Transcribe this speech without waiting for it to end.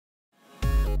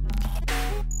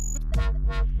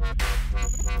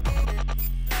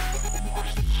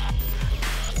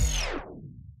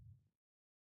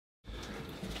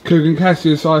Coogan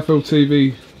Cassius, IFL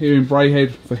TV here in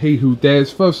Braehead for He Who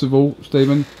Dares. First of all,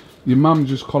 Stephen, your mum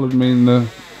just collared me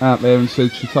out there and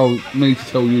said she told me to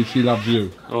tell you she loves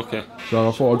you. Okay. So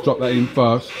I thought I'd drop that in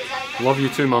first. Love you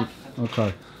too, Mum.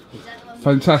 Okay.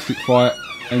 Fantastic fight,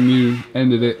 and you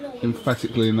ended it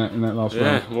emphatically in that last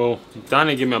round. Yeah, well,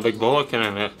 Danny gave me a big bollock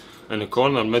in the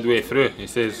corner midway through. He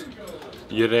says,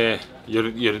 you're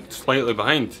slightly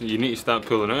behind. You need to start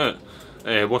pulling it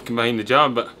out, working behind the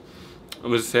jab. But I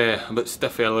was a bit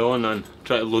stiff early on and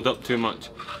tried to load up too much,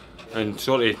 and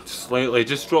sort of slightly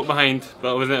just dropped behind.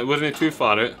 But it wasn't too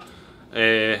far out.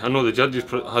 I know the judges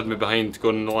had me behind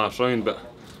going in the last round, but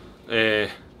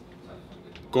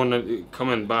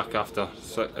coming back after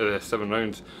 7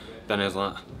 rounds, Danny's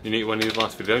like, you need to win these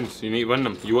last 3 rounds. You need to win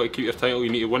them. You want to keep your title, you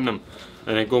need to win them.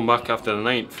 And then going back after the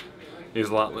 9th,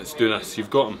 he's like, let's do this. You've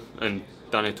got him. And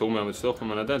Danny told me I would stop him,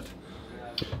 and I did.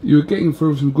 You were getting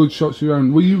through some good shots of your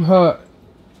own. Were you hurt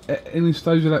at any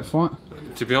stage of that fight?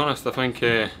 To be honest, I think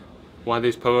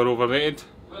Wadi's power overrated.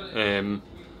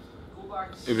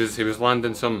 He was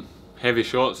landing some heavy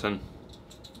shots and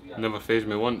never phased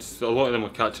me once. A lot of them were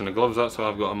catching the gloves, that's why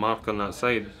I've got a mark on that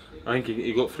side. I think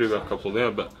he got through with a couple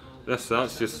there, but that's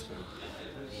just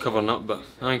covering up. But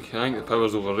I think the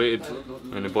power's overrated,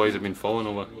 and the boys have been falling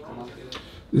over.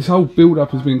 This whole build-up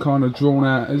has been kind of drawn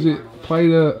out. Has it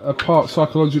played a part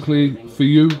psychologically for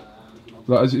you?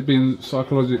 Like, has it been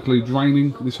psychologically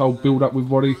draining, this whole build-up with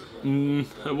Wadi? It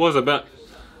was a bit.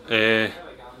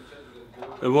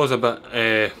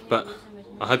 But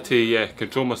I had to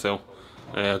control myself.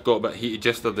 I got a bit heated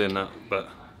yesterday and that, but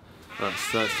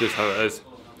that's just how it is.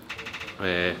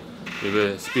 He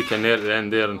was speaking there at the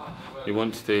end there, and he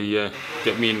wants to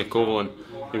get me in the call, and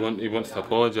he wants to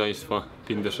apologise for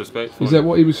being disrespectful. Is that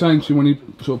what he was saying to you when he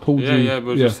sort of pulled you? Yeah, we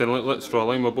were just saying, let's draw a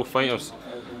line, we're both fighters,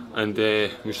 and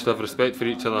we should have respect for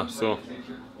each other. So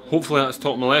hopefully that's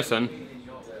taught him a lesson,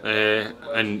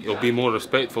 and he'll be more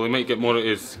respectful. He might get more at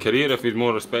his career if he's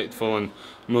more respectful and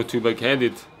not too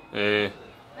big-headed.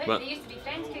 But they used to be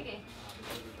friends, Cookie.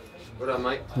 Well done,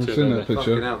 mate. I've seen that picture.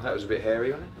 Fucking hell, that was a bit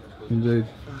hairy, wasn't it? Indeed.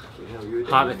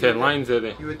 Heart of 10 lions, are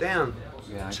they? You were down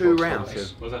 2 rounds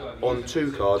Was it? on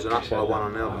 2 cards and up by 1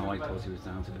 on the other.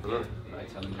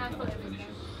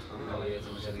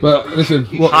 But listen,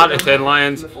 Heart of 10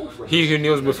 lions. He who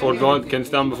kneels before God can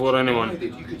stand before anyone.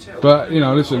 but you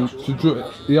know, listen.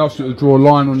 He asked you to draw a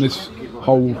line on this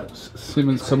whole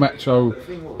Simmons Camacho.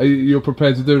 You're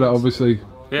prepared to do that, obviously.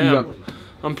 Yeah,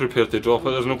 I'm prepared to drop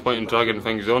it. There's no point in dragging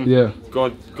things on. Yeah.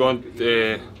 God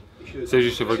says you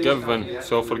should forgive, and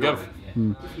so I'll forgive.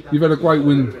 You've had a great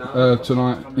win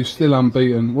tonight. You're still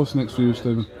unbeaten. What's next for you,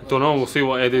 Stephen? Don't know. We'll see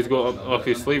what Eddie's got up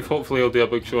his sleeve. Hopefully he'll do a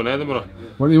big show in Edinburgh.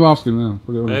 Why don't you ask him now?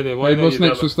 Eddie, why don't what's you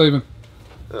next do for Stephen?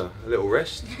 A little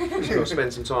rest. He's got to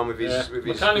spend some time with his. With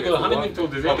his Can't go to honeymoon till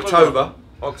December.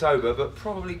 October, but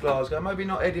probably Glasgow. Maybe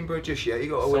not Edinburgh just yet. You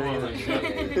got to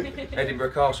win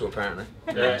Edinburgh Castle apparently.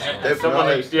 Yeah, someone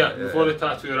next year, before the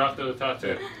tattoo or after the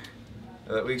tattoo.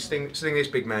 We sting this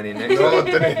big man in next. No.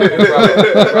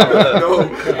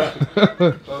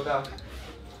 Well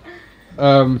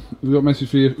done. We've got a message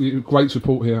for you. Great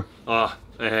support here.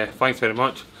 Thanks very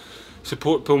much.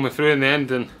 Support pulled me through in the end,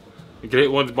 and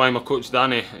great words by my coach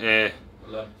Danny.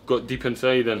 Got deep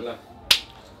inside, and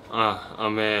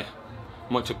I'm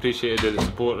much appreciated of the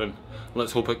support, and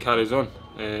let's hope it carries on.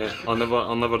 I'll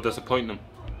never disappoint them.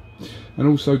 And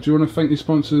also, do you want to thank your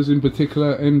sponsors, in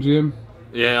particular MGM?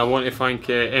 Yeah, I want to thank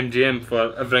MGM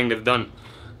for everything they've done.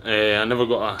 I never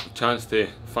got a chance to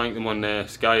thank them on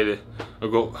Sky. I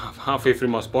got halfway through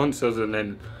my sponsors and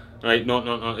then, right, not,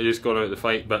 I just got out of the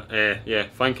fight. But yeah,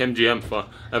 thank MGM for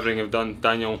everything they've done.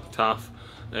 Daniel, Taff,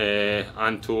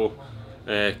 Anto,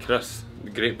 Chris,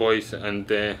 the great boys,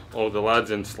 and all the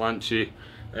lads in Slanchi.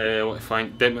 I want to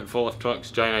thank Dent McFauliffe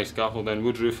Trucks, Giant Eye Scaffolding,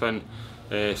 Wood Roofing,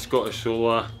 Scottish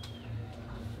Solar,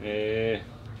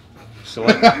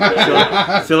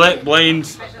 Select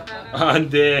Blinds,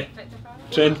 and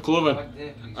Trend Clothing.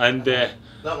 And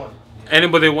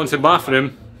anybody who wants a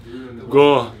bathroom,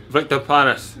 go Victor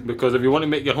Paris, because if you want to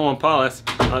make your home a palace,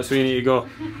 that's where you need to go.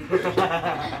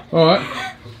 Alright,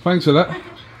 thanks for that.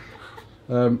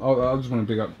 I just want to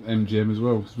big up MGM as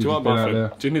well. Do you want a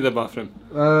bathroom? Do you need a bathroom?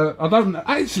 I don't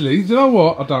actually. Do you know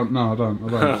what? I don't. No, I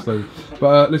don't. So,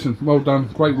 but listen, well done.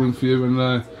 Great win for you,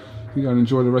 and you go and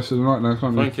enjoy the rest of the night now,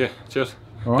 can't you? Thank you. Cheers.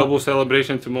 Right. Double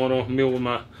celebration tomorrow. Meal with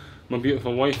my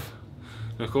beautiful wife,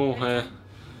 Nicole, and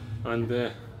I'm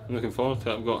looking forward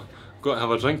to it. I've got to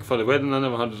have a drink for the wedding. I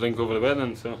never had a drink over the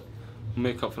wedding, so I'll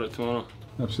make up for it tomorrow.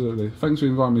 Absolutely. Thanks for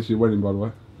inviting me to your wedding, by the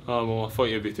way. Oh well, I thought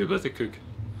you'd be too busy to cook.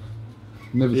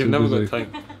 Never You've too never busy.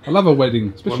 got time. I love a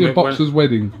wedding, especially a boxer's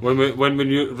wedding. When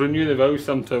you renew the vows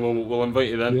sometime, we'll invite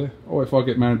you then. Yeah. Or if I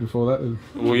get married before that, then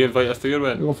Will you invite us to your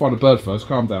wedding? I'll find a bird first.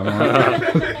 Calm down. All right?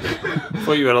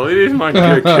 Thought you were a ladies' man.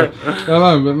 I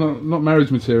know, but not marriage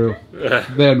material.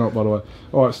 They're not, by the way.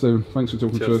 All right, Stephen. Thanks for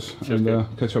talking to us, and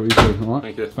catch up with you soon. All right.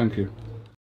 Thank you. Thank you.